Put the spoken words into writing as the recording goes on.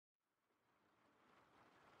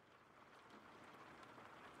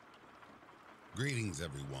Greetings,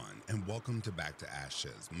 everyone, and welcome to Back to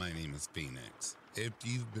Ashes. My name is Phoenix. If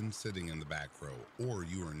you've been sitting in the back row or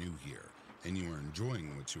you are new here and you are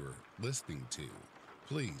enjoying what you are listening to,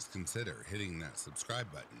 please consider hitting that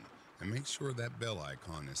subscribe button and make sure that bell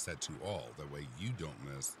icon is set to all. That way you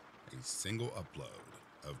don't miss a single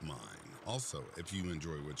upload of mine. Also, if you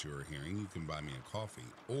enjoy what you are hearing, you can buy me a coffee,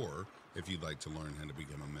 or if you'd like to learn how to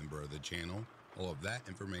become a member of the channel, all of that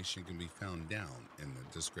information can be found down in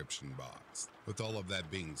the description box. With all of that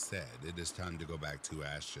being said, it is time to go back to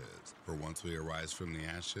ashes. For once we arise from the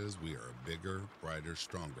ashes, we are a bigger, brighter,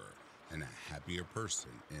 stronger, and a happier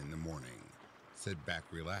person in the morning. Sit back,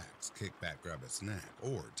 relax, kick back, grab a snack,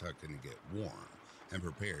 or tuck in to get warm and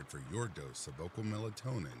prepared for your dose of vocal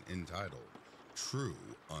melatonin entitled True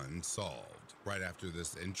Unsolved. Right after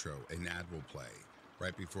this intro, an ad will play.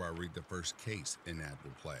 Right before I read the first case, an ad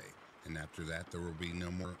will play. And after that, there will be no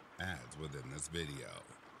more ads within this video.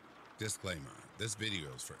 Disclaimer, this video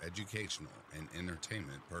is for educational and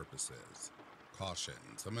entertainment purposes. Caution,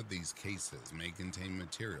 some of these cases may contain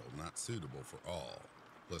material not suitable for all.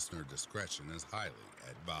 Listener discretion is highly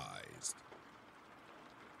advised.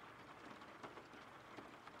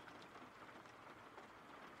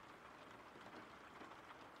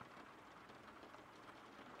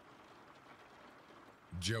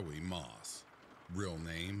 Joey Moss. Real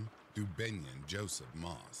name, Dubinian Joseph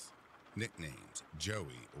Moss. Nicknames,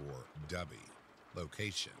 Joey or Dubby.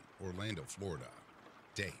 Location, Orlando, Florida.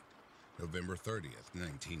 Date, November 30th,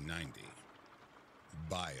 1990.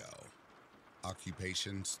 Bio.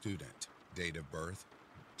 Occupation, student. Date of birth,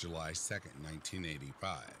 July 2nd,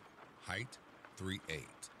 1985. Height, 3'8".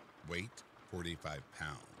 Weight, 45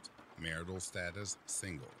 pounds. Marital status,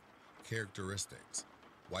 single. Characteristics,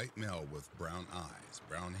 white male with brown eyes,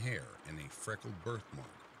 brown hair, and a freckled birthmark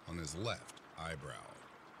on his left eyebrow.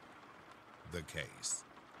 The case.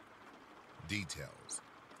 Details.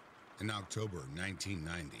 In October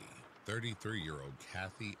 1990, 33-year-old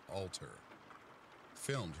Kathy Alter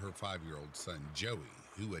filmed her 5-year-old son Joey,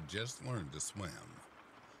 who had just learned to swim.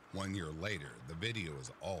 1 year later, the video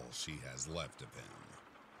is all she has left of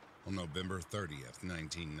him. On November 30th,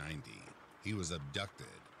 1990, he was abducted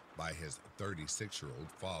by his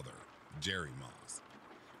 36-year-old father, Jerry Moss.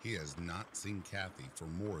 He has not seen Kathy for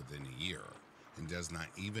more than a year and does not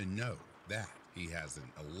even know that he has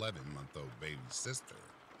an 11-month-old baby sister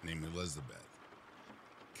named Elizabeth.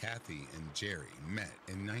 Kathy and Jerry met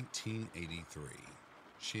in 1983.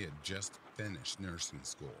 She had just finished nursing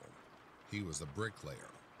school. He was a bricklayer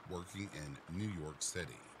working in New York City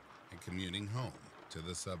and commuting home to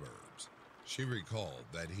the suburbs. She recalled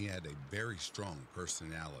that he had a very strong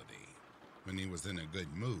personality. When he was in a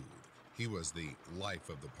good mood, he was the life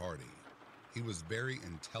of the party. He was very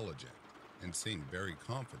intelligent and seemed very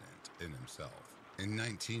confident in himself. In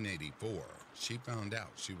 1984, she found out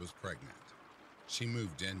she was pregnant. She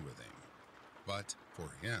moved in with him. But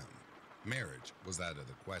for him, marriage was out of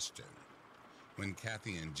the question. When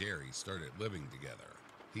Kathy and Jerry started living together,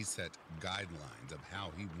 he set guidelines of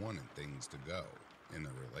how he wanted things to go in the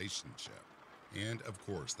relationship, and of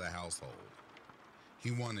course the household.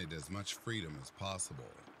 He wanted as much freedom as possible,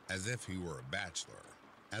 as if he were a bachelor.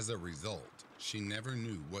 As a result, she never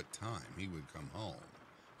knew what time he would come home.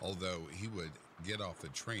 Although he would get off the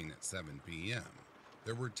train at 7 p.m.,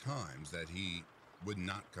 there were times that he would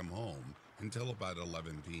not come home until about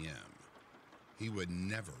 11 p.m. He would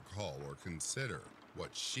never call or consider what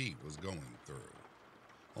she was going through.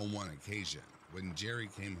 On one occasion, when Jerry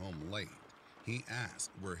came home late, he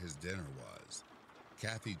asked where his dinner was.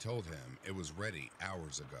 Kathy told him it was ready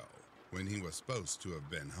hours ago, when he was supposed to have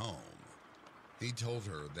been home. He told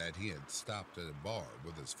her that he had stopped at a bar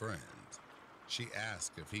with his friends. She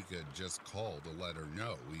asked if he could just call to let her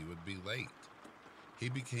know he would be late. He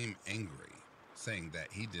became angry, saying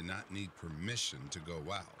that he did not need permission to go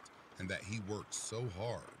out and that he worked so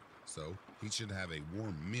hard, so he should have a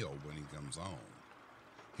warm meal when he comes home.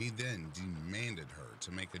 He then demanded her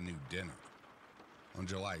to make a new dinner. On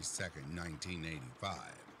July 2nd, 1985,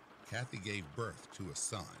 Kathy gave birth to a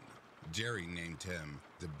son. Jerry named him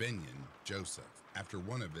Dubinian Joseph, after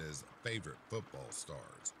one of his favorite football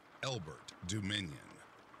stars, Albert Duminian.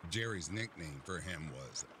 Jerry's nickname for him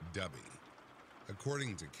was Dubby.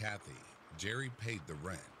 According to Kathy, Jerry paid the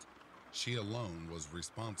rent. She alone was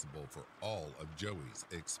responsible for all of Joey's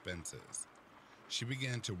expenses. She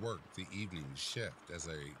began to work the evening shift as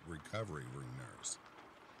a recovery room nurse.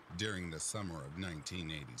 During the summer of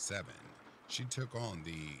 1987, she took on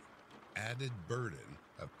the added burden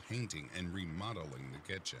of painting and remodeling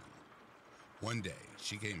the kitchen. One day,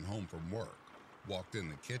 she came home from work, walked in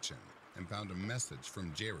the kitchen, and found a message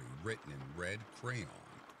from Jerry written in red crayon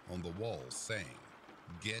on the walls saying,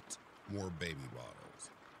 "Get more baby bottles."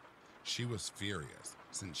 She was furious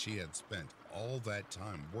since she had spent all that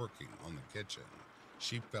time working on the kitchen.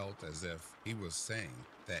 She felt as if he was saying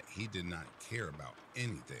that he did not care about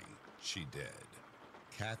anything she did.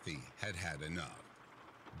 Kathy had had enough.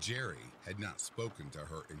 Jerry had not spoken to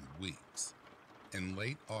her in weeks. In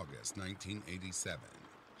late August 1987,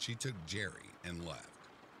 she took Jerry and left.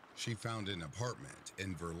 She found an apartment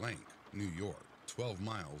in Verlank, New York, 12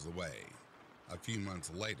 miles away. A few months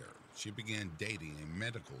later, she began dating a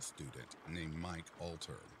medical student named Mike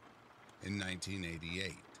Alter. In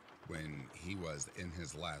 1988, when he was in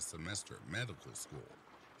his last semester at medical school,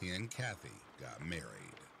 he and Kathy got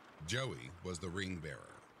married. Joey was the ring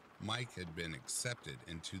bearer. Mike had been accepted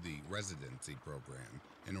into the residency program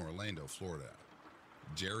in Orlando, Florida.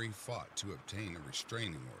 Jerry fought to obtain a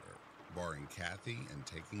restraining order, barring Kathy and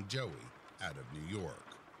taking Joey out of New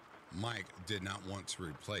York. Mike did not want to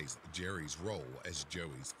replace Jerry's role as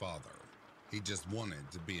Joey's father. He just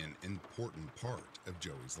wanted to be an important part of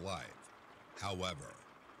Joey's life. However,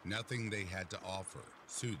 nothing they had to offer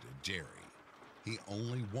suited Jerry. He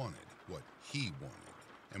only wanted what he wanted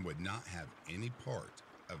and would not have any part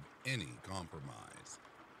of any compromise.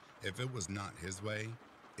 If it was not his way,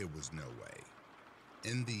 it was no way.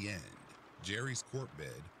 In the end, Jerry's court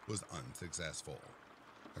bid was unsuccessful.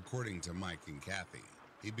 According to Mike and Kathy,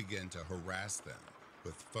 he began to harass them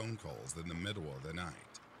with phone calls in the middle of the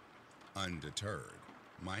night. Undeterred,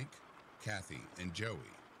 Mike, Kathy, and Joey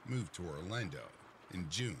moved to Orlando in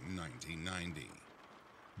June 1990.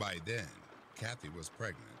 By then, Kathy was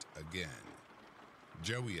pregnant again.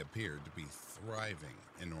 Joey appeared to be thriving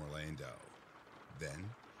in Orlando. Then,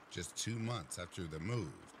 just 2 months after the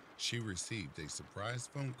move, she received a surprise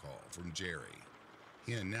phone call from Jerry.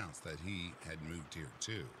 He announced that he had moved here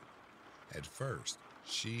too. At first,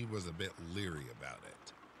 she was a bit leery about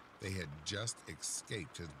it. They had just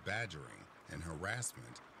escaped his badgering and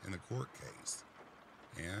harassment in the court case,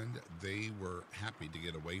 and they were happy to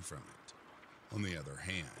get away from it. On the other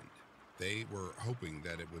hand, they were hoping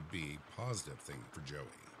that it would be a positive thing for Joey.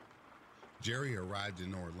 Jerry arrived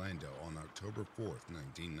in Orlando on October 4th,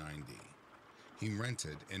 1990. He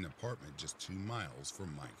rented an apartment just 2 miles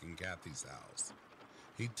from Mike and Kathy's house.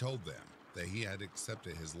 He told them that he had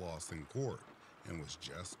accepted his loss in court and was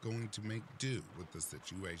just going to make do with the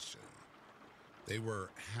situation. They were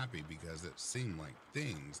happy because it seemed like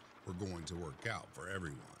things were going to work out for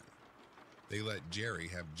everyone. They let Jerry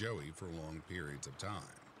have Joey for long periods of time.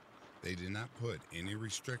 They did not put any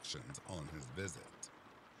restrictions on his visit.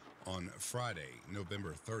 On Friday,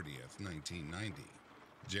 November 30th, 1990,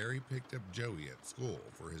 Jerry picked up Joey at school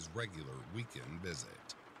for his regular weekend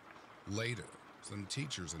visit. Later, some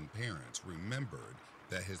teachers and parents remembered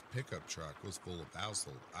that his pickup truck was full of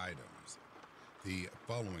household items. The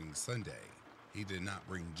following Sunday, he did not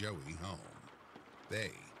bring Joey home.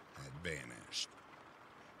 They had vanished.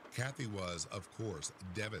 Kathy was, of course,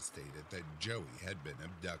 devastated that Joey had been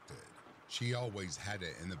abducted. She always had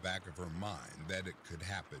it in the back of her mind that it could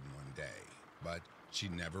happen one day, but she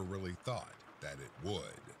never really thought that it would.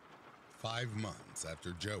 5 months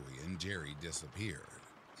after Joey and Jerry disappeared,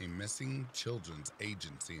 a missing children's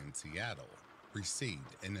agency in Seattle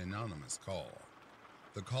received an anonymous call.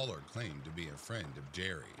 The caller claimed to be a friend of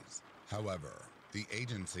Jerry's. However, the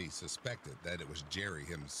agency suspected that it was Jerry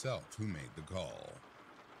himself who made the call.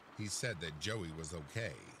 He said that Joey was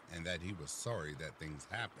okay and that he was sorry that things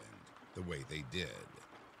happened the way they did.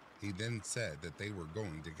 He then said that they were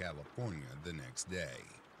going to California the next day.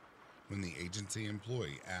 When the agency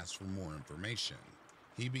employee asked for more information,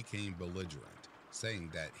 he became belligerent,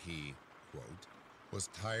 saying that he, quote, was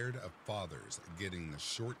tired of fathers getting the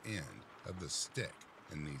short end of the stick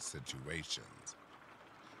in these situations.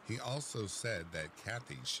 He also said that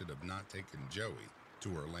Kathy should have not taken Joey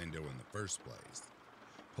to Orlando in the first place.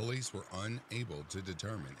 Police were unable to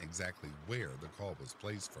determine exactly where the call was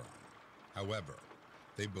placed from. However,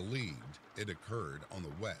 they believed it occurred on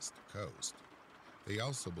the West Coast. They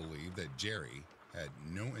also believed that Jerry had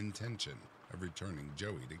no intention of returning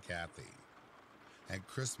Joey to Kathy. At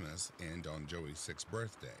Christmas and on Joey's 6th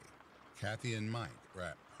birthday, Kathy and Mike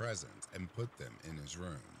wrapped presents and put them in his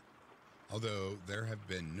room. Although there have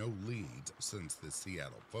been no leads since the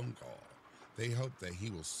Seattle phone call, they hope that he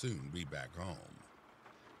will soon be back home.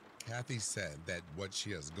 Kathy said that what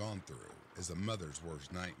she has gone through is a mother's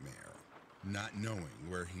worst nightmare, not knowing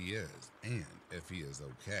where he is and if he is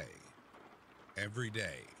okay. Every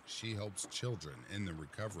day, she helps children in the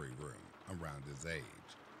recovery room around his age.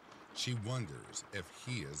 She wonders if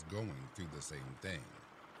he is going through the same thing.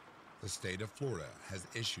 The state of Florida has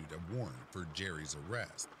issued a warrant for Jerry's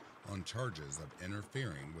arrest on charges of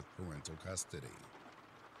interfering with parental custody.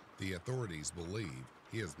 The authorities believe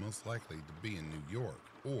he is most likely to be in New York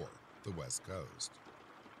or the West Coast.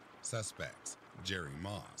 Suspects: Jerry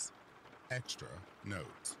Moss. Extra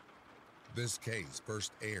notes. This case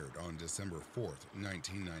first aired on December 4th,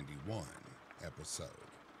 1991 episode.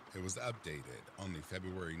 It was updated on the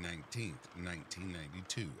February 19th,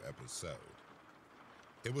 1992 episode.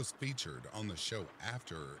 It was featured on the show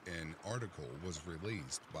after an article was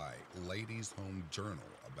released by Ladies' Home Journal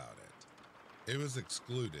about it. It was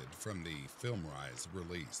excluded from the FilmRise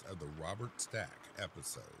release of the Robert Stack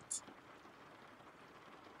episodes.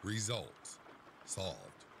 Results: solved.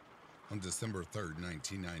 On December 3rd,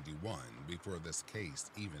 1991, before this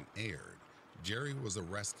case even aired, Jerry was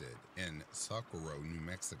arrested in Socorro, New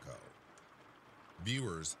Mexico.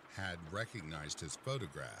 Viewers had recognized his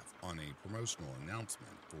photograph on a promotional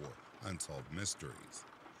announcement for Unsolved Mysteries.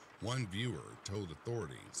 One viewer told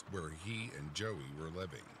authorities where he and Joey were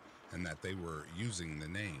living and that they were using the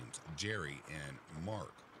names Jerry and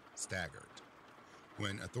Mark Staggart.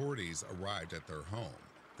 When authorities arrived at their home,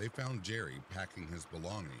 they found Jerry packing his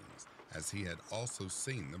belongings, as he had also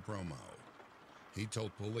seen the promo. He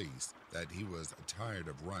told police that he was tired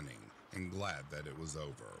of running and glad that it was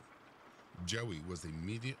over. Joey was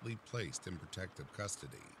immediately placed in protective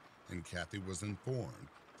custody, and Kathy was informed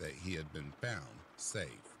that he had been found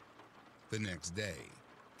safe. The next day,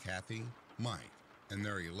 Kathy, Mike, and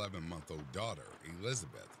their 11-month-old daughter,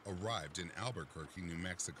 Elizabeth, arrived in Albuquerque, New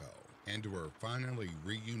Mexico, and were finally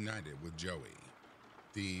reunited with Joey.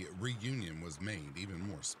 The reunion was made even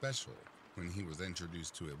more special when he was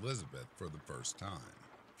introduced to Elizabeth for the first time.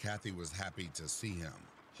 Kathy was happy to see him,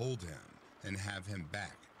 hold him, and have him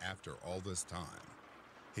back after all this time.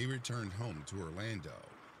 He returned home to Orlando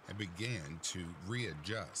and began to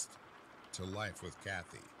readjust to life with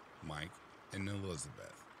Kathy, Mike, and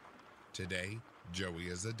Elizabeth. Today, Joey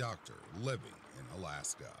is a doctor living in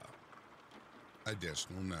Alaska.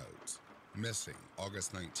 Additional notes: missing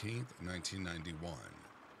August 19th, 1991.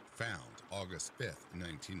 Found August 5th,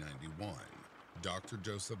 1991. Dr.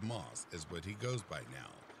 Joseph Moss is what he goes by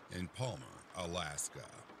now in Palmer, Alaska.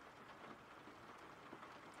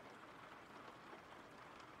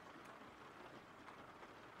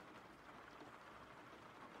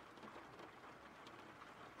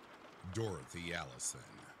 Dorothy Allison.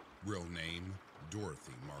 Real name: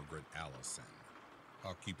 Dorothy Margaret Allison.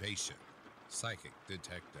 Occupation: psychic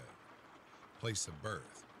detective. Place of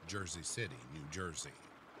birth: Jersey City, New Jersey.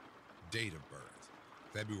 Date of birth: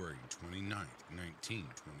 February 29th,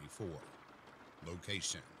 1924.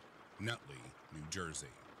 Location: Nutley, New Jersey.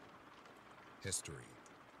 History.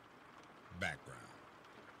 Background: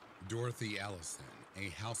 Dorothy Allison, a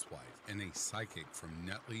housewife and a psychic from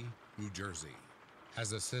Nutley, New Jersey,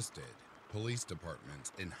 has assisted police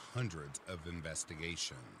departments in hundreds of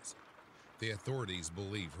investigations. The authorities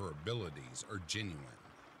believe her abilities are genuine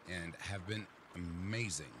and have been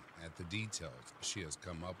amazing at the details she has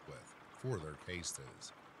come up with for their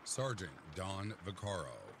cases. Sergeant Don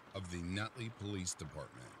Vaccaro of the Nutley Police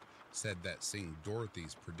Department said that seeing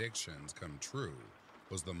Dorothy's predictions come true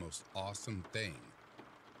was the most awesome thing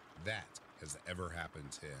that has ever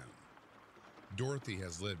happened to him. Dorothy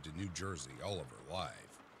has lived in New Jersey all of her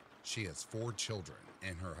life. She has 4 children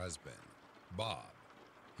and her husband, Bob.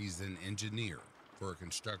 He's an engineer for a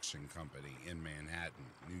construction company in Manhattan,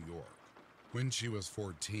 New York. When she was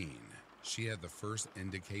 14, she had the first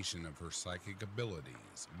indication of her psychic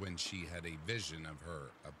abilities when she had a vision of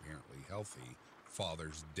her apparently healthy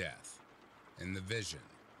father's death. In the vision,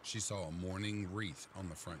 she saw a mourning wreath on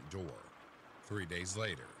the front door. 3 days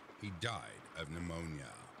later, he died of pneumonia.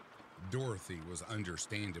 Dorothy was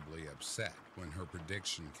understandably upset when her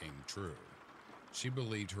prediction came true. She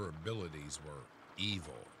believed her abilities were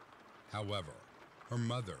evil. However, her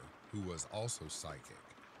mother, who was also psychic,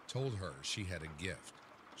 told her she had a gift.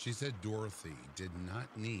 She said Dorothy did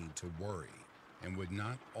not need to worry and would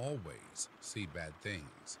not always see bad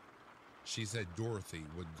things. She said Dorothy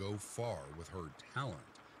would go far with her talent,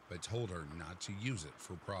 but told her not to use it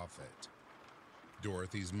for profit.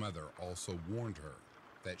 Dorothy's mother also warned her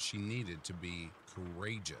that she needed to be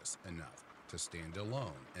courageous enough to stand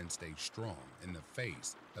alone and stay strong in the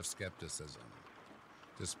face of skepticism.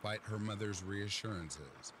 Despite her mother's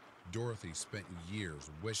reassurances, Dorothy spent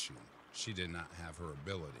years wishing she did not have her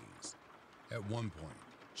abilities. At one point,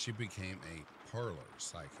 she became a parlor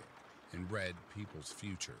psychic and read people's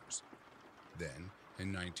futures. Then,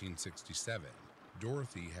 in 1967,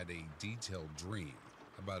 Dorothy had a detailed dream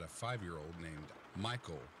about a 5-year-old named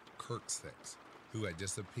Michael Kirksix, who had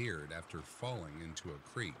disappeared after falling into a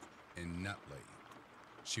creek in Nutley.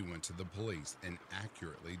 She went to the police and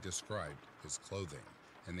accurately described his clothing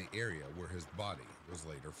and the area where his body was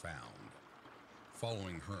later found.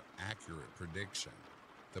 Following her accurate prediction,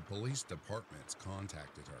 the police departments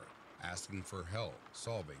contacted her, asking for help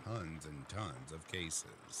solving tons and tons of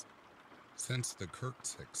cases. Since the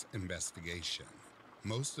Kirksix investigation,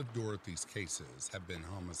 most of Dorothy's cases have been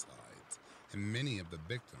homicides, and many of the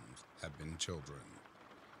victims have been children.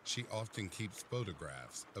 She often keeps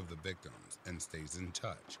photographs of the victims and stays in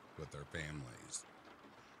touch with their families.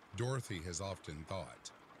 Dorothy has often thought,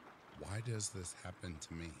 why does this happen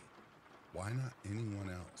to me? Why not anyone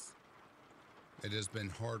else? It has been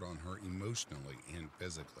hard on her emotionally and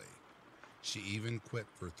physically. She even quit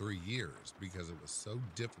for 3 years because it was so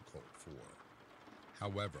difficult for her.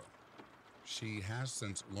 However, she has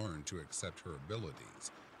since learned to accept her abilities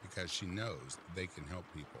because she knows they can help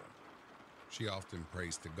people. She often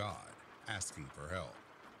prays to God, asking for help.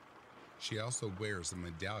 She also wears a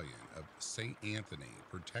medallion of St. Anthony,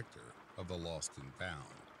 protector of the lost and found.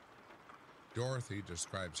 Dorothy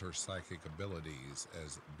describes her psychic abilities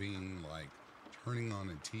as being like turning on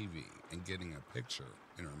a TV and getting a picture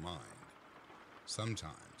in her mind.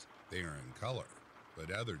 Sometimes they are in color,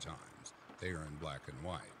 but other times they are in black and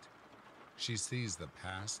white. She sees the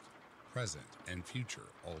past, present, and future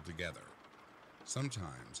all together.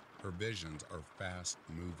 Sometimes her visions are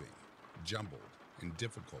fast-moving, jumbled, and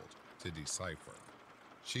difficult to decipher.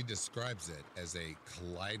 She describes it as a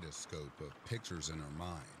kaleidoscope of pictures in her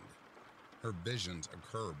mind. Her visions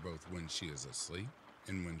occur both when she is asleep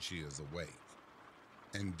and when she is awake.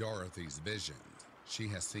 In Dorothy's visions, she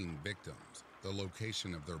has seen victims, the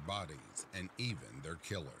location of their bodies, and even their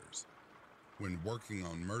killers. When working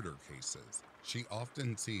on murder cases, she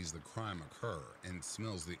often sees the crime occur and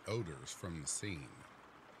smells the odors from the scene.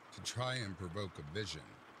 To try and provoke a vision,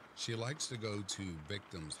 she likes to go to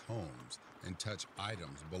victims' homes and touch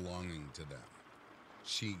items belonging to them.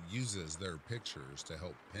 She uses their pictures to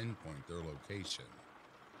help pinpoint their location.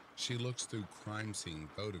 She looks through crime scene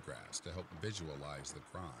photographs to help visualize the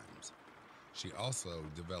crimes. She also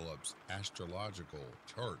develops astrological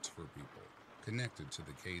charts for people connected to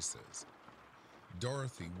the cases.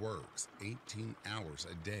 Dorothy works 18 hours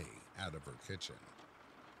a day out of her kitchen.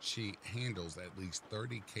 She handles at least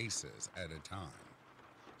 30 cases at a time.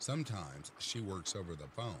 Sometimes she works over the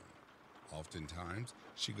phone. Oftentimes,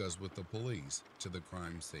 she goes with the police to the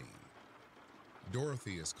crime scene.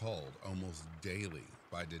 Dorothy is called almost daily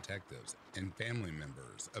by detectives and family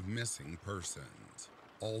members of missing persons.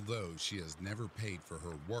 Although she has never paid for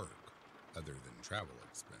her work, other than travel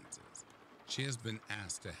expenses, she has been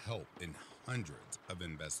asked to help in hundreds of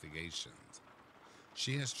investigations.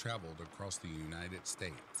 She has traveled across the United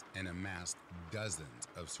States and amassed dozens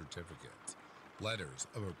of certificates, letters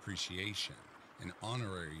of appreciation, and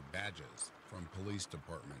honorary badges from police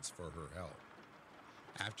departments for her help.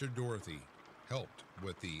 After Dorothy helped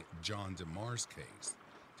with the John DeMars case,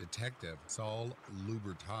 Detective Saul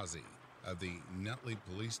Lubertazzi of the Nutley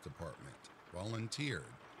Police Department volunteered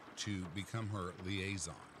to become her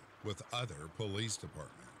liaison with other police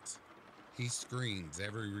departments. He screens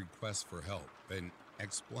every request for help and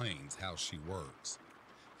explains how she works.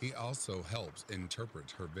 He also helps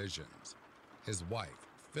interpret her visions. His wife,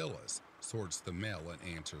 Phyllis, sorts the mail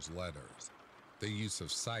and answers letters. The use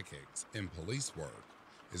of psychics in police work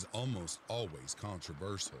is almost always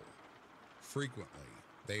controversial. Frequently,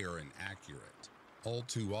 they are inaccurate. All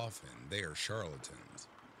too often, they are charlatans.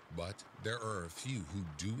 But there are a few who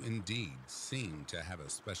do indeed seem to have a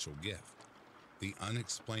special gift, the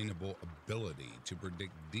unexplainable ability to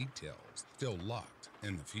predict details still locked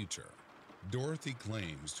in the future. Dorothy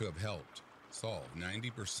claims to have helped solve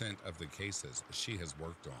 90% of the cases she has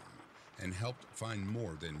worked on and helped find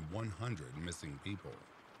more than 100 missing people.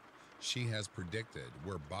 She has predicted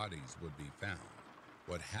where bodies would be found,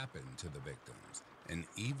 what happened to the victims, and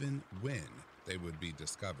even when they would be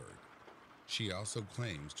discovered. She also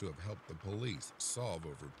claims to have helped the police solve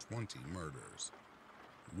over 20 murders.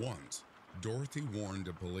 Once, Dorothy warned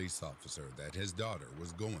a police officer that his daughter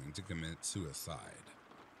was going to commit suicide,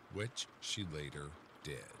 which she later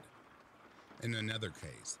did. In another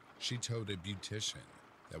case, she told a beautician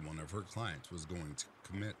that one of her clients was going to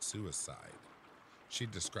commit suicide. She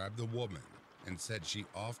described the woman and said she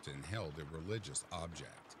often held a religious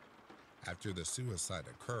object. After the suicide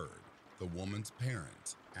occurred, the woman's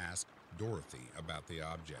parents asked Dorothy about the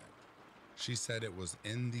object. She said it was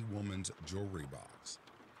in the woman's jewelry box.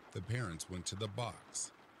 The parents went to the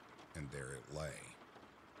box, and there it lay.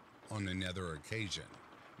 On another occasion,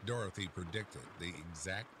 Dorothy predicted the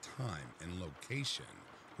exact time and location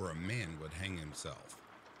where a man would hang himself.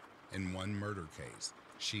 In one murder case,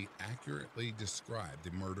 She accurately described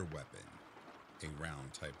the murder weapon, a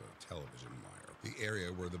round type of television wire, the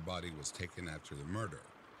area where the body was taken after the murder,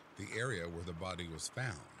 the area where the body was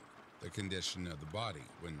found, the condition of the body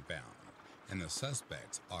when found, and the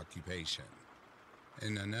suspect's occupation.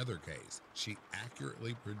 In another case, she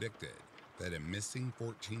accurately predicted that a missing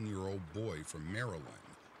 14-year-old boy from Maryland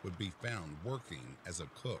would be found working as a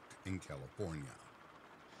cook in California.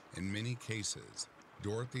 In many cases,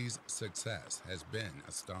 Dorothy's success has been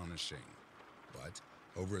astonishing, but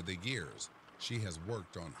over the years, she has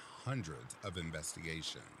worked on hundreds of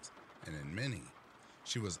investigations, and in many,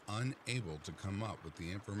 she was unable to come up with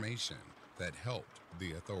the information that helped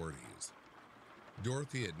the authorities.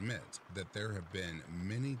 Dorothy admits that there have been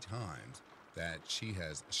many times that she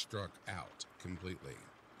has struck out completely.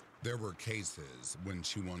 There were cases when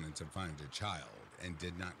she wanted to find a child and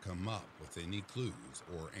did not come up with any clues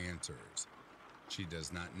or answers. She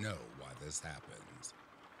does not know why this happens.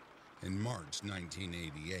 In March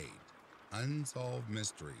 1988, Unsolved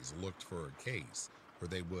Mysteries looked for a case where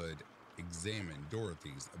they would examine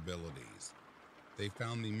Dorothy's abilities. They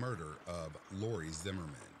found the murder of Lori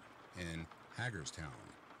Zimmerman in Hagerstown,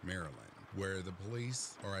 Maryland, where the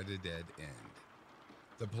police are at a dead end.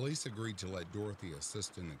 The police agreed to let Dorothy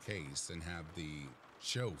assist in the case and have the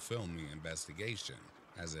show film the investigation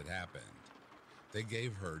as it happened. They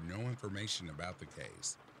gave her no information about the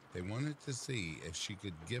case. They wanted to see if she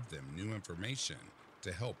could give them new information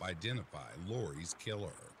to help identify Lori's killer.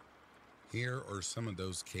 Here are some of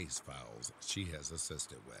those case files she has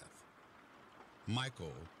assisted with.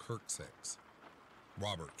 Michael Kirksix,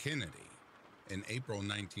 Robert Kennedy. In April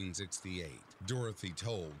 1968, Dorothy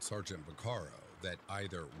told Sergeant Vaccaro that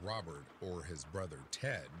either Robert or his brother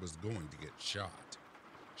Ted was going to get shot.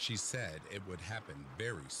 She said it would happen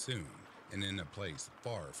very soon and in a place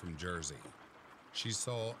far from Jersey. She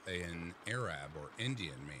saw an Arab or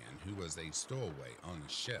Indian man who was a stowaway on a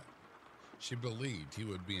ship. She believed he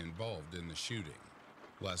would be involved in the shooting.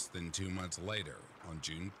 Less than 2 months later, on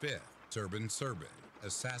June 5th, Serban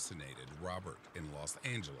assassinated Robert in Los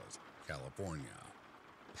Angeles, California.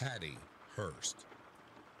 Patty Hearst.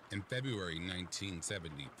 In February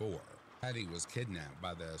 1974, Patty was kidnapped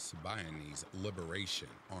by the Sudanese Liberation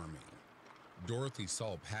Army. Dorothy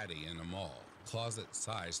saw Patty in a mall,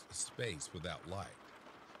 closet-sized space without light.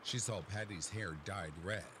 She saw Patty's hair dyed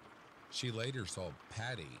red. She later saw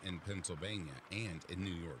Patty in Pennsylvania and in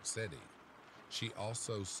New York City. She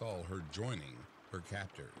also saw her joining her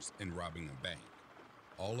captors in robbing a bank.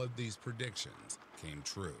 All of these predictions came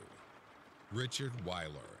true. Richard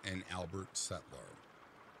Weiler and Albert Sutler.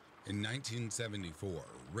 In 1974,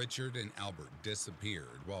 Richard and Albert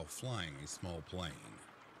disappeared while flying a small plane.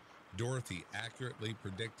 Dorothy accurately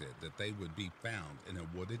predicted that they would be found in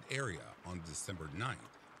a wooded area on December 9,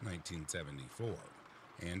 1974,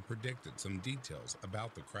 and predicted some details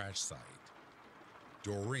about the crash site.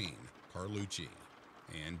 Doreen Carlucci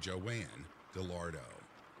and Joanne DeLardo.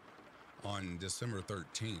 On December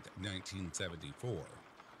 13, 1974,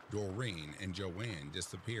 Doreen and Joanne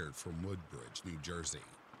disappeared from Woodbridge, New Jersey.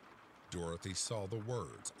 Dorothy saw the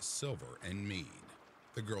words Silver and Mead.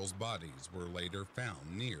 The girls' bodies were later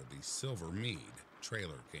found near the Silver Mead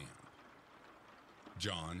trailer camp.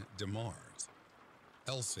 John DeMars.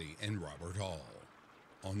 Elsie and Robert Hall.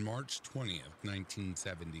 On March 20,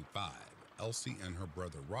 1975, Elsie and her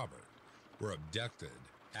brother Robert were abducted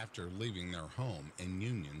after leaving their home in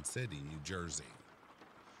Union City, New Jersey.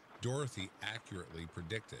 Dorothy accurately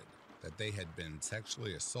predicted that they had been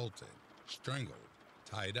sexually assaulted, strangled,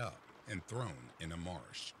 tied up, and thrown in a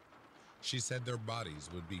marsh. She said their bodies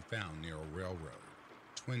would be found near a railroad,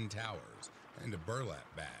 twin towers, and a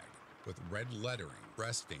burlap bag with red lettering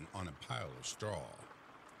resting on a pile of straw.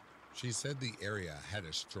 She said the area had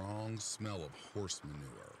a strong smell of horse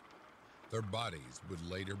manure. Their bodies would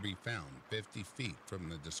later be found 50 feet from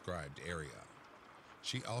the described area.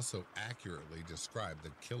 She also accurately described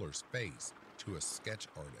the killer's face to a sketch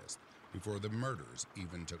artist before the murders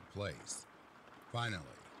even took place. Finally,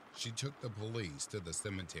 she took the police to the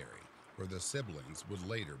cemetery where the siblings would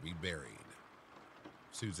later be buried.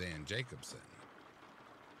 Suzanne Jacobson.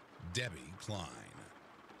 Debbie Klein.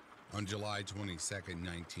 On July 22,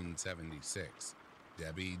 1976,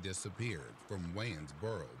 Debbie disappeared from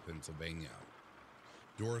Waynesboro, Pennsylvania.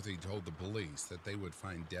 Dorothy told the police that they would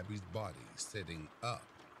find Debbie's body sitting up,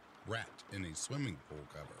 wrapped in a swimming pool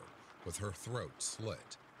cover with her throat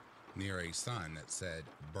slit, near a sign that said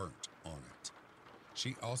 "burnt" on it.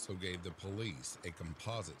 She also gave the police a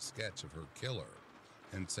composite sketch of her killer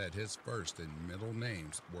and said his first and middle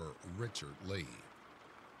names were Richard Lee.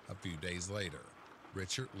 A few days later,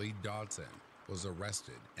 Richard Lee Dodson was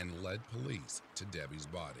arrested and led police to Debbie's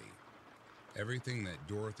body. Everything that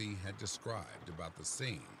Dorothy had described about the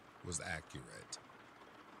scene was accurate.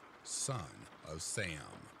 Son of Sam.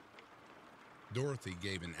 Dorothy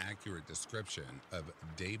gave an accurate description of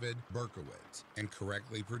David Berkowitz and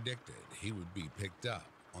correctly predicted he would be picked up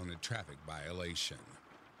on a traffic violation.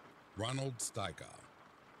 Ronald Stika.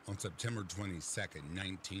 On September 22,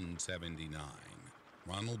 1979,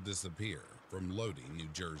 Ronald disappeared from Lodi, New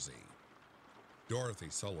Jersey. Dorothy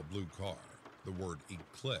saw a blue car, the word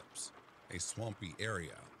Eclipse, a swampy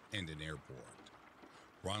area, and an airport.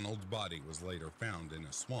 Ronald's body was later found in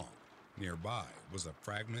a swamp. Nearby was a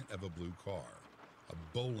fragment of a blue car, a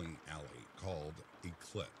bowling alley called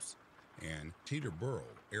Eclipse, and Teterboro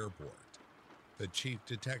Airport. The chief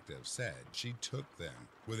detective said she took them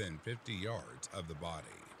within 50 yards of the body.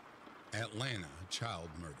 Atlanta child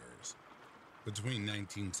murders. Between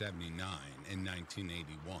 1979 and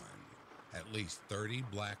 1981, at least 30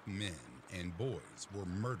 black men and boys were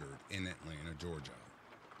murdered in Atlanta, Georgia.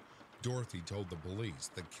 Dorothy told the police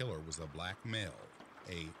the killer was a black male,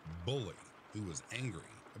 a bully who was angry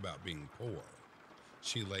about being poor.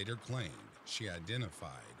 She later claimed she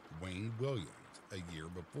identified Wayne Williams a year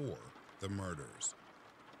before the murders.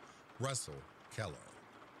 Russell Keller.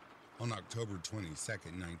 On October 22,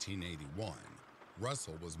 1981,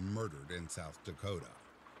 Russell was murdered in South Dakota.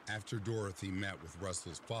 After Dorothy met with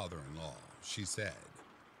Russell's father-in-law, she said,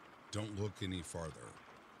 "Don't look any farther.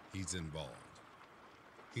 He's involved."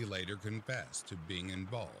 He later confessed to being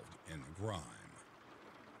involved in the crime.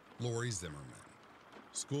 Lori Zimmerman,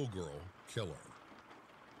 schoolgirl killer.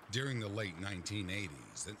 During the late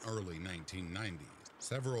 1980s and early 1990s,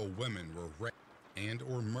 several women were raped and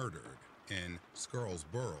or murdered in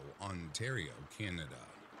Scarborough, Ontario, Canada.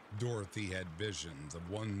 Dorothy had visions of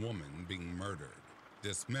one woman being murdered,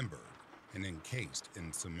 dismembered, and encased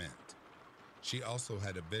in cement. She also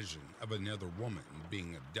had a vision of another woman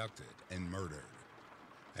being abducted and murdered.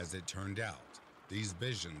 As it turned out, these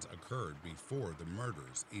visions occurred before the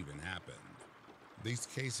murders even happened. These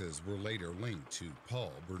cases were later linked to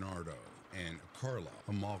Paul Bernardo and Carla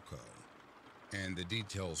Hamalko, and the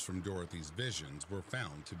details from Dorothy's visions were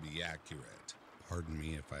found to be accurate. Pardon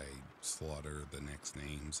me if I slaughter the next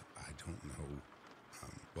names. I don't know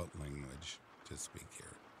what language to speak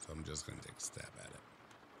here, so I'm just going to take a stab at it.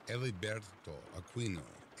 Eliberto Aquino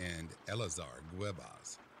and Elazar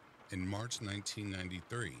Guevas. In March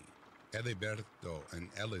 1993, Eliberto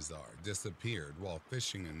and Elazar disappeared while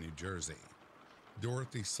fishing in New Jersey.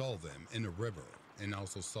 Dorothy saw them in a river and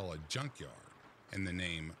also saw a junkyard and the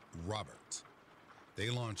name Robert. They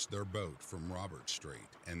launched their boat from Robert Street,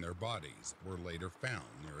 and their bodies were later found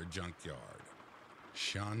near a junkyard.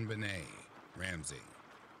 Sean Benet Ramsey.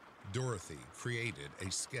 Dorothy created a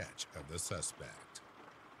sketch of the suspect.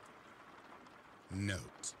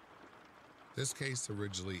 Note: this case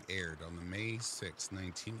originally aired on the May 6,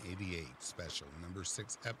 1988 special number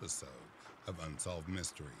 6 episode of Unsolved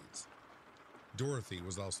Mysteries. Dorothy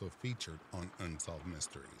was also featured on Unsolved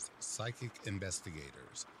Mysteries, Psychic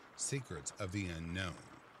Investigators, Secrets of the Unknown,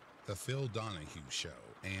 The Phil Donahue Show,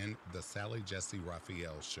 and The Sally Jesse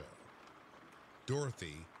Raphael Show.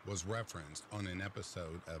 Dorothy was referenced on an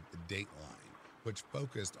episode of Dateline, which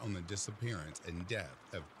focused on the disappearance and death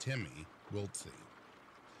of Timmy Wiltsey.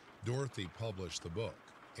 Dorothy published the book,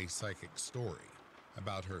 A Psychic Story,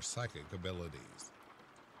 about her psychic abilities.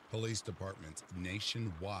 Police departments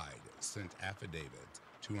nationwide sent affidavits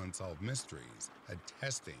to Unsolved Mysteries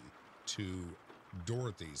attesting to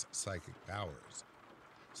Dorothy's psychic powers.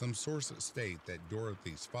 Some sources state that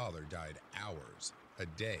Dorothy's father died hours, a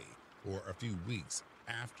day, or a few weeks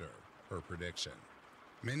after her prediction.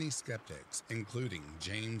 Many skeptics, including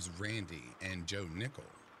James Randi and Joe Nickel,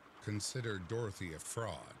 considered Dorothy a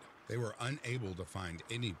fraud. They were unable to find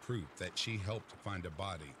any proof that she helped find a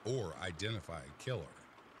body or identify a killer.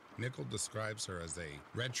 Nickel describes her as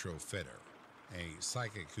a retrofitter, a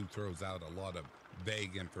psychic who throws out a lot of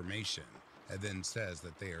vague information and then says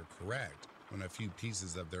that they are correct when a few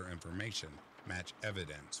pieces of their information match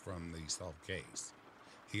evidence from the solved case.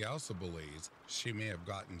 He also believes she may have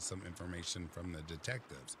gotten some information from the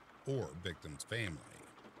detectives or victim's family.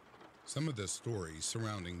 Some of the stories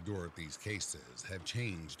surrounding Dorothy's cases have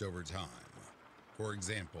changed over time. For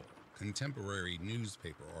example, contemporary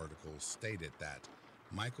newspaper articles stated that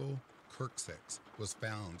Michael Kirksix was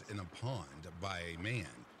found in a pond by a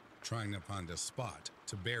man trying to find a spot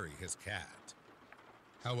to bury his cat.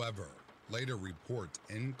 However, later reports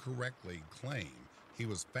incorrectly claim he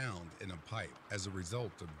was found in a pipe as a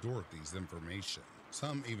result of Dorothy's information.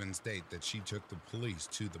 Some even state that she took the police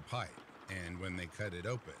to the pipe, and when they cut it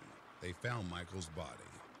open, they found Michael's body.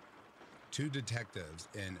 Two detectives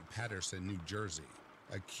in Paterson, New Jersey,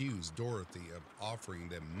 accused Dorothy of offering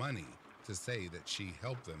them money to say that she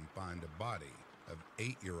helped them find a body of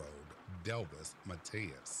 8-year-old Delvis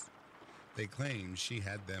Mateus. They claimed she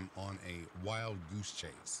had them on a wild goose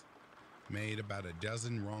chase, made about a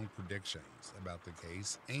dozen wrong predictions about the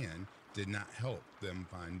case, and did not help them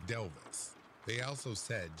find Delvis. They also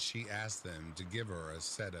said she asked them to give her a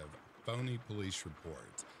set of phony police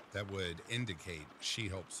reports that would indicate she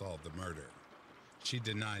helped solve the murder. She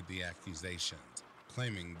denied the accusations,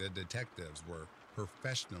 claiming the detectives were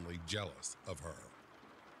professionally jealous of her.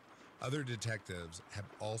 Other detectives have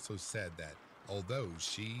also said that although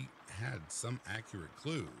she had some accurate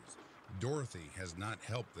clues, Dorothy has not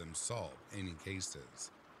helped them solve any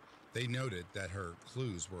cases. They noted that her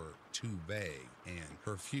clues were too vague and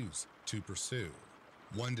profuse to pursue.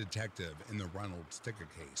 One detective in the Ronald Sticker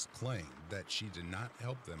case claimed that she did not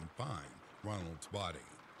help them find Ronald's body,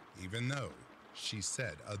 even though she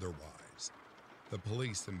said otherwise. The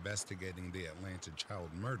police investigating the Atlanta child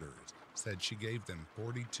murders said she gave them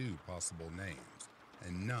 42 possible names,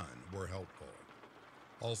 and none were helpful.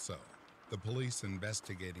 Also, the police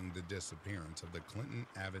investigating the disappearance of the Clinton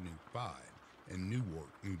Avenue 5 in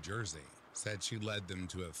Newark, New Jersey, said she led them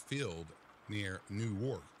to a field near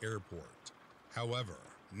Newark Airport. However,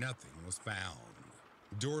 nothing was found.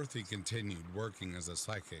 Dorothy continued working as a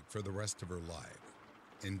psychic for the rest of her life.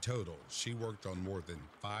 In total, she worked on more than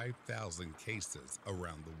 5,000 cases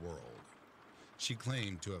around the world. She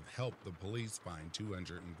claimed to have helped the police find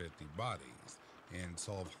 250 bodies and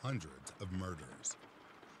solve hundreds of murders.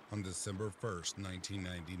 On December 1st,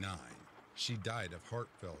 1999, she died of heart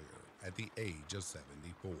failure at the age of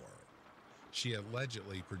 74. She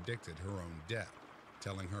allegedly predicted her own death,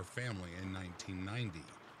 telling her family in 1990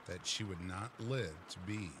 that she would not live to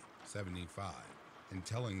be 75, and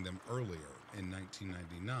telling them earlier in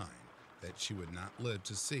 1999 that she would not live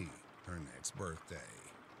to see her next birthday.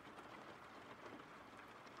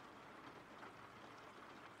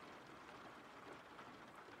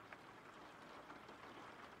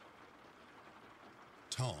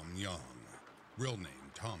 Tom Young, real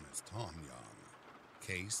name Thomas Tom Young.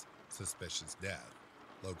 Case, suspicious death.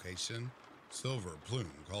 Location, Silver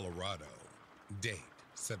Plume, Colorado. Date,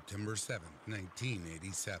 September 7,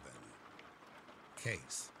 1987.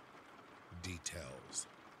 Case, details.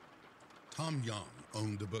 Tom Young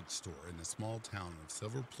owned a bookstore in the small town of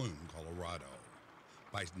Silver Plume, Colorado.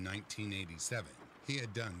 By 1987, he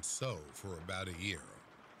had done so for about a year.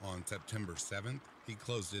 On September 7th, he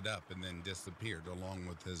closed it up and then disappeared along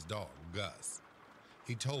with his dog, Gus.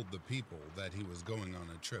 He told the people that he was going on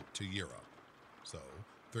a trip to Europe. So,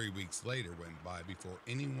 3 weeks later went by before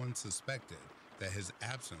anyone suspected that his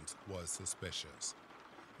absence was suspicious.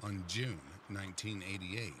 On June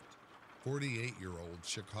 1988, 48-year-old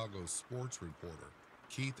Chicago sports reporter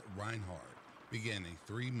Keith Reinhardt began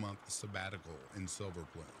a 3-month sabbatical in Silver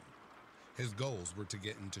Plume. His goals were to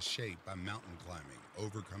get into shape by mountain climbing,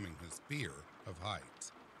 overcoming his fear of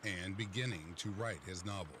heights, and beginning to write his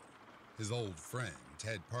novel. His old friend,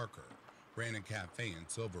 Ted Parker, ran a cafe in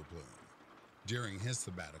Silver Plume. During his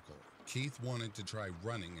sabbatical, Keith wanted to try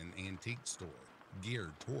running an antique store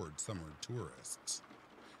geared toward summer tourists.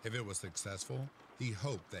 If it was successful, he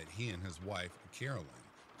hoped that he and his wife, Carolyn,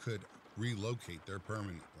 could relocate there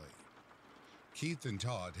permanently. Keith and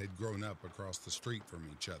Todd had grown up across the street from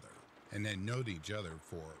each other and had known each other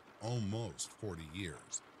for almost 40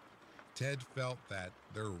 years. Ted felt that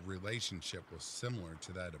their relationship was similar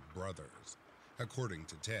to that of brothers, according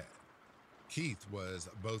to Ted. Keith was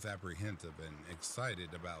both apprehensive and excited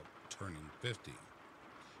about turning 50.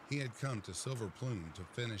 He had come to Silver Plume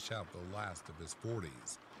to finish out the last of his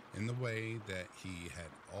 40s in the way that he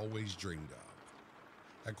had always dreamed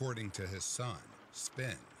of. According to his son,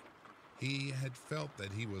 Sven, he had felt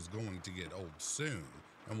that he was going to get old soon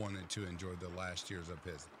and wanted to enjoy the last years of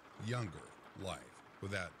his younger life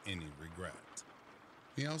without any regrets.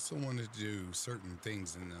 He also wanted to do certain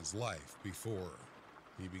things in his life before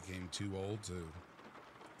he became too old to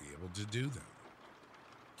be able to do them.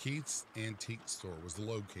 Keith's antique store was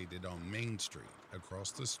located on Main Street,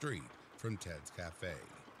 across the street from Ted's Cafe.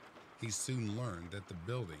 He soon learned that the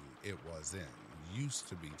building it was in used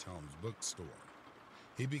to be Tom's bookstore.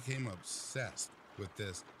 He became obsessed with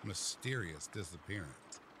this mysterious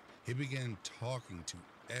disappearance. He began talking to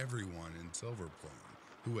everyone in Silver Plume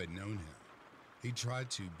who had known him. He tried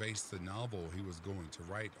to base the novel he was going to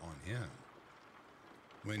write on him.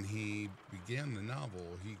 When he began the novel,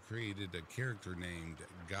 he created a character named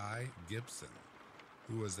Guy Gibson,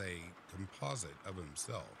 who was a composite of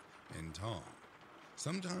himself and Tom.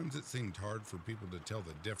 Sometimes it seemed hard for people to tell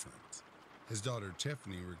the difference. His daughter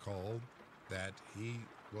Tiffany recalled that he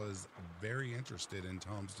was very interested in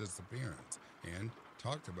Tom's disappearance and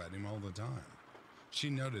talked about him all the time. She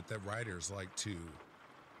noted that writers like to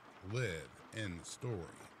live in the story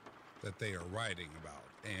that they are writing about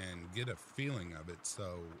and get a feeling of it,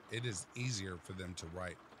 so it is easier for them to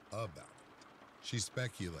write about it. She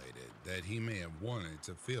speculated that he may have wanted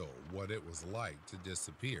to feel what it was like to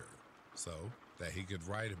disappear so that he could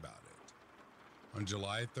write about it. On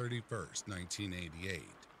July 31st, 1988,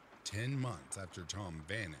 10 months after Tom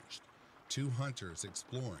vanished, two hunters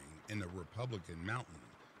exploring in a Republican mountain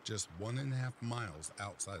just 1.5 miles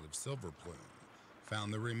outside of Silver Plume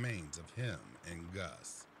found the remains of him and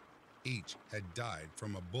Gus. Each had died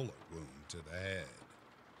from a bullet wound to the head.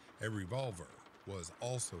 A revolver was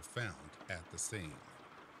also found at the scene.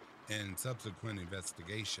 In subsequent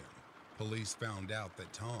investigation, police found out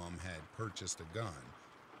that Tom had purchased a gun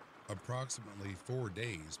approximately 4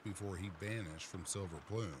 days before he vanished from Silver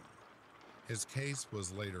Plume. His case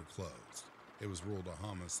was later closed. It was ruled a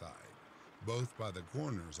homicide, both by the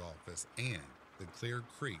coroner's office and the Clear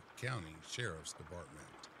Creek County Sheriff's Department.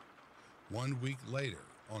 1 week later,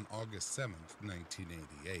 on August 7th,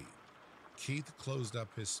 1988, Keith closed up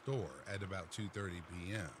his store at about 2:30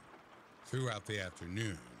 p.m. Throughout the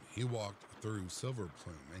afternoon, he walked through Silver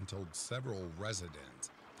Plume and told several residents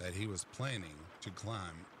that he was planning to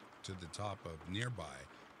climb to the top of nearby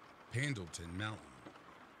Pendleton Mountain.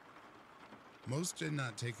 Most did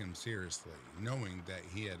not take him seriously, knowing that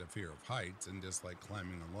he had a fear of heights and disliked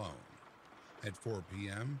climbing alone. At 4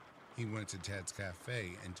 p.m., he went to Ted's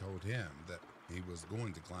Cafe and told him that he was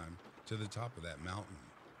going to climb to the top of that mountain.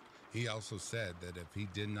 He also said that if he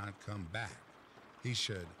did not come back, he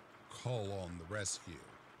should call on the rescue.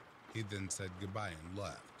 He then said goodbye and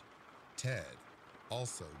left. Ted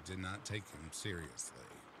also did not take him seriously.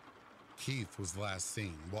 Keith was last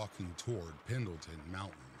seen walking toward Pendleton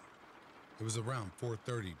Mountain. It was around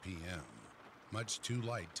 4:30 p.m., much too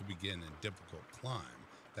light to begin a difficult climb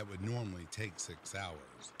that would normally take 6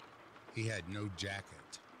 hours. He had no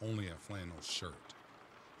jacket, only a flannel shirt.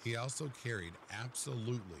 He also carried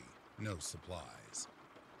absolutely no supplies.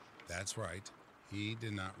 That's right, he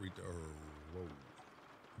did not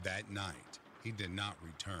That night, he did not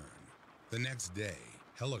return. The next day,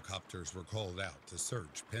 helicopters were called out to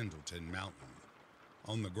search Pendleton Mountain.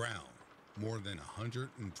 On the ground, more than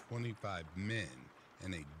 125 men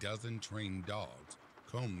and a dozen trained dogs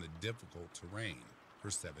combed the difficult terrain for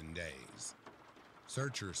 7 days.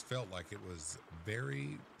 Searchers felt like it was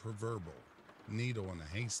very proverbial needle in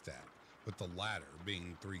a haystack, with the latter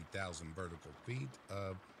being 3,000 vertical feet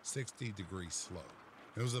of 60-degree slope.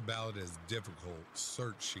 It was about as difficult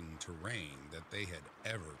searching terrain that they had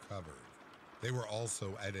ever covered. They were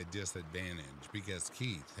also at a disadvantage because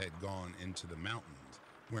Keith had gone into the mountains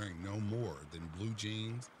wearing no more than blue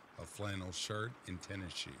jeans, a flannel shirt, and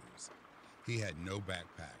tennis shoes. He had no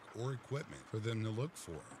backpack or equipment for them to look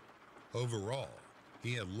for. Overall,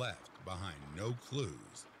 he had left behind no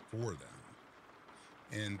clues for them.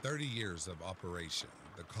 In 30 years of operation,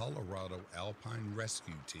 the Colorado Alpine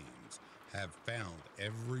Rescue Teams have found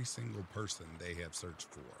every single person they have searched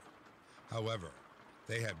for. However,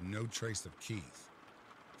 they have no trace of Keith.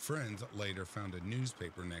 Friends later found a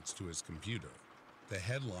newspaper next to his computer. The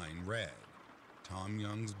headline read, "Tom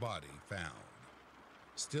Young's body found."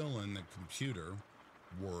 Still in the computer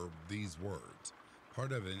were these words,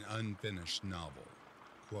 part of an unfinished novel.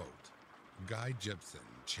 Quote, Guy Gibson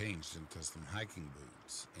changed into some hiking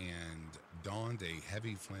boots and donned a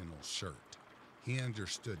heavy flannel shirt. He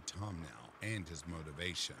understood Tom now and his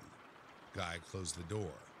motivation. Guy closed the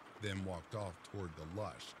door, then walked off toward the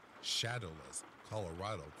lush, shadowless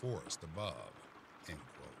Colorado forest above. End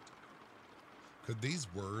quote. Could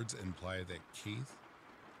these words imply that Keith,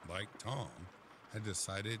 like Tom, had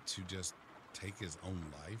decided to just take his own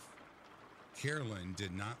life? Carolyn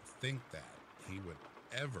did not think that he would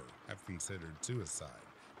ever have considered suicide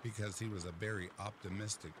because he was a very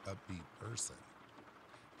optimistic, upbeat person.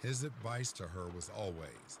 His advice to her was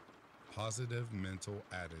always positive mental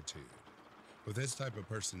attitude. With his type of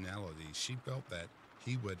personality, she felt that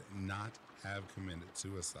he would not have committed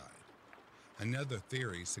suicide. Another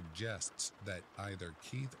theory suggests that either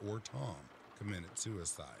Keith or Tom committed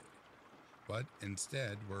suicide, but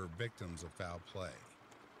instead were victims of foul play.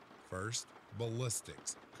 First,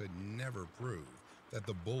 ballistics could never prove that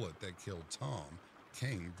the bullet that killed Tom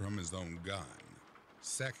came from his own gun.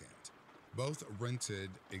 Second, both rented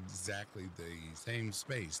exactly the same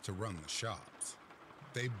space to run the shops.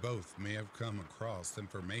 They both may have come across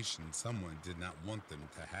information someone did not want them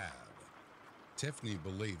to have. Tiffany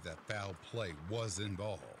believed that foul play was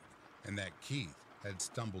involved and that Keith had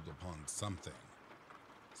stumbled upon something.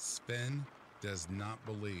 Spin does not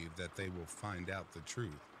believe that they will find out the truth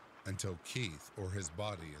until Keith or his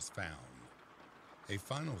body is found. A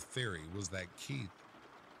final theory was that Keith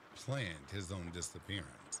planned his own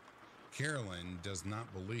disappearance. Carolyn does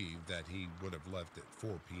not believe that he would have left at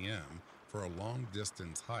 4 p.m. for a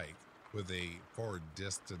long-distance hike with a far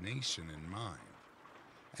destination in mind.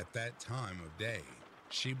 At that time of day,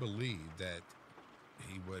 she believed that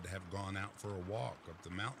he would have gone out for a walk up the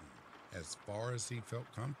mountain as far as he felt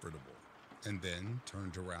comfortable, and then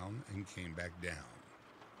turned around and came back down.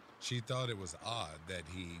 She thought it was odd that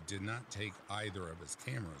he did not take either of his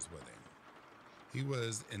cameras with him. He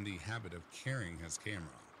was in the habit of carrying his camera,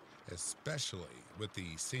 especially with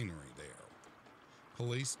the scenery there.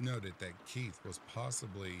 Police noted that Keith was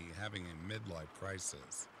possibly having a midlife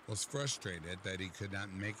crisis, was frustrated that he could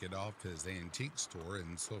not make it off his antique store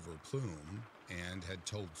in Silver Plume, and had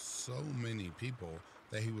told so many people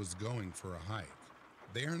that he was going for a hike.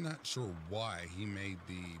 They are not sure why he made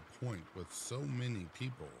the point with so many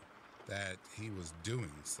people that he was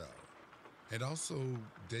doing so. It also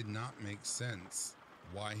did not make sense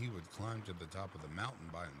why he would climb to the top of the mountain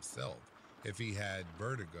by himself if he had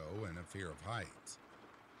vertigo and a fear of heights.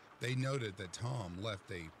 They noted that Tom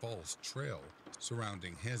left a false trail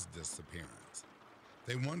surrounding his disappearance.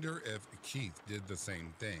 They wonder if Keith did the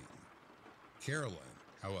same thing. Carolyn,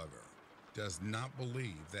 however, does not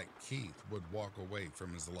believe that Keith would walk away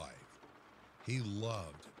from his life. He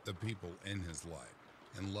loved the people in his life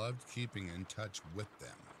and loved keeping in touch with them.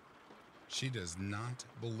 She does not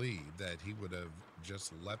believe that he would have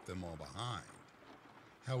just left them all behind.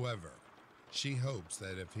 However, she hopes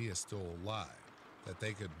that if he is still alive, that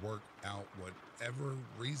they could work out whatever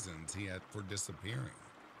reasons he had for disappearing.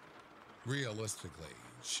 Realistically,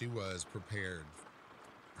 she was prepared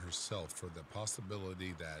herself for the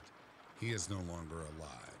possibility that he is no longer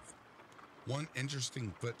alive. One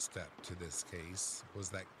interesting footstep to this case was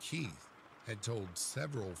that Keith had told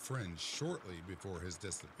several friends shortly before his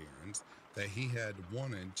disappearance that he had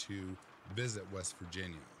wanted to visit West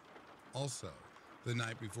Virginia. Also, the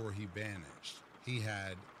night before he vanished, he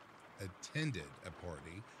had attended a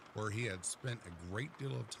party where he had spent a great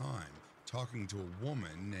deal of time talking to a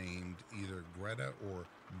woman named either Greta or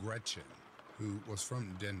Gretchen, who was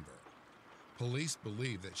from Denver. Police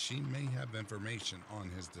believe that she may have information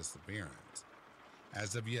on his disappearance.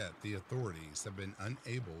 As of yet, the authorities have been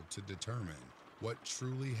unable to determine what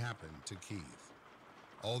truly happened to Keith.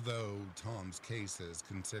 Although Tom's case is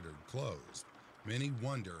considered closed, many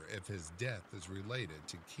wonder if his death is related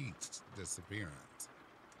to Keith's disappearance.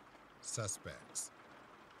 Suspects.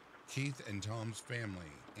 Keith and Tom's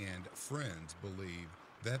family and friends believe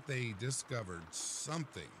that they discovered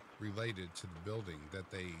something related to the building that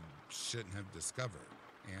they shouldn't have discovered,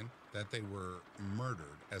 and that they were murdered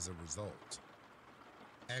as a result.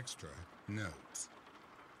 Extra notes.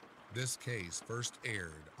 This case first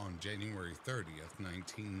aired on January 30th,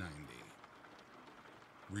 1990.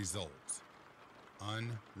 Results.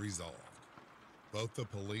 Unresolved. Both the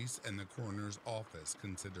police and the coroner's office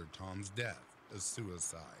considered Tom's death a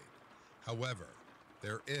suicide. However,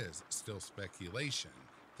 there is still speculation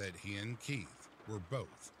that he and Keith were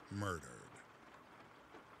both murdered.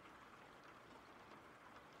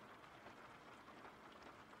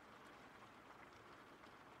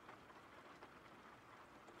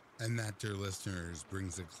 And that, dear listeners,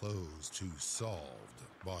 brings a close to Solved,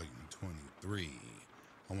 Volume 23.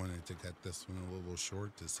 I wanted to cut this one a little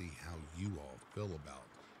short to see how you all feel about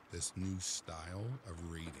this new style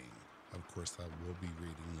of reading. Of course, I will be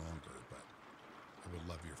reading longer, but I would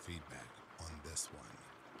love your feedback on this one.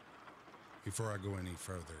 Before I go any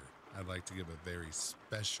further, I'd like to give a very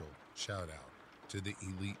special shout out to the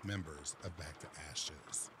elite members of Back to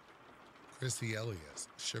Ashes. Chrissy Elias,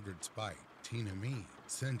 Sugared Spike, Tina Mead,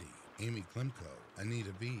 Cindy, Amy Klemko,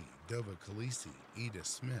 Anita V, Dova Khaleesi, Edith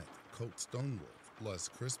Smith, Colt Stonewolf, Les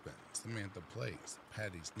Crispin, Samantha Place,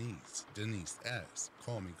 Patty's niece, Denise S.,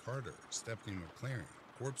 Call Me Carter, Stephanie McLaren,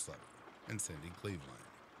 Corpse Lover, and Cindy Cleveland.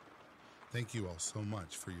 Thank you all so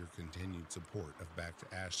much for your continued support of Back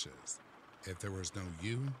to Ashes. If there was no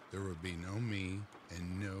you, there would be no me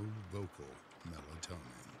and no vocal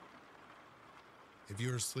melatonin. If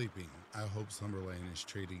you are sleeping, I hope Slumberland is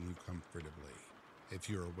treating you comfortably. If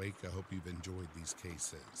you're awake, I hope you've enjoyed these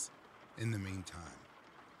cases. In the meantime,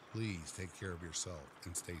 please take care of yourself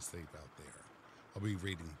and stay safe out there. I'll be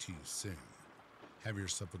reading to you soon. Have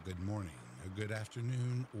yourself a good morning, a good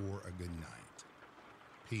afternoon, or a good night.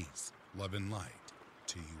 Peace, love, and light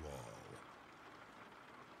to you all.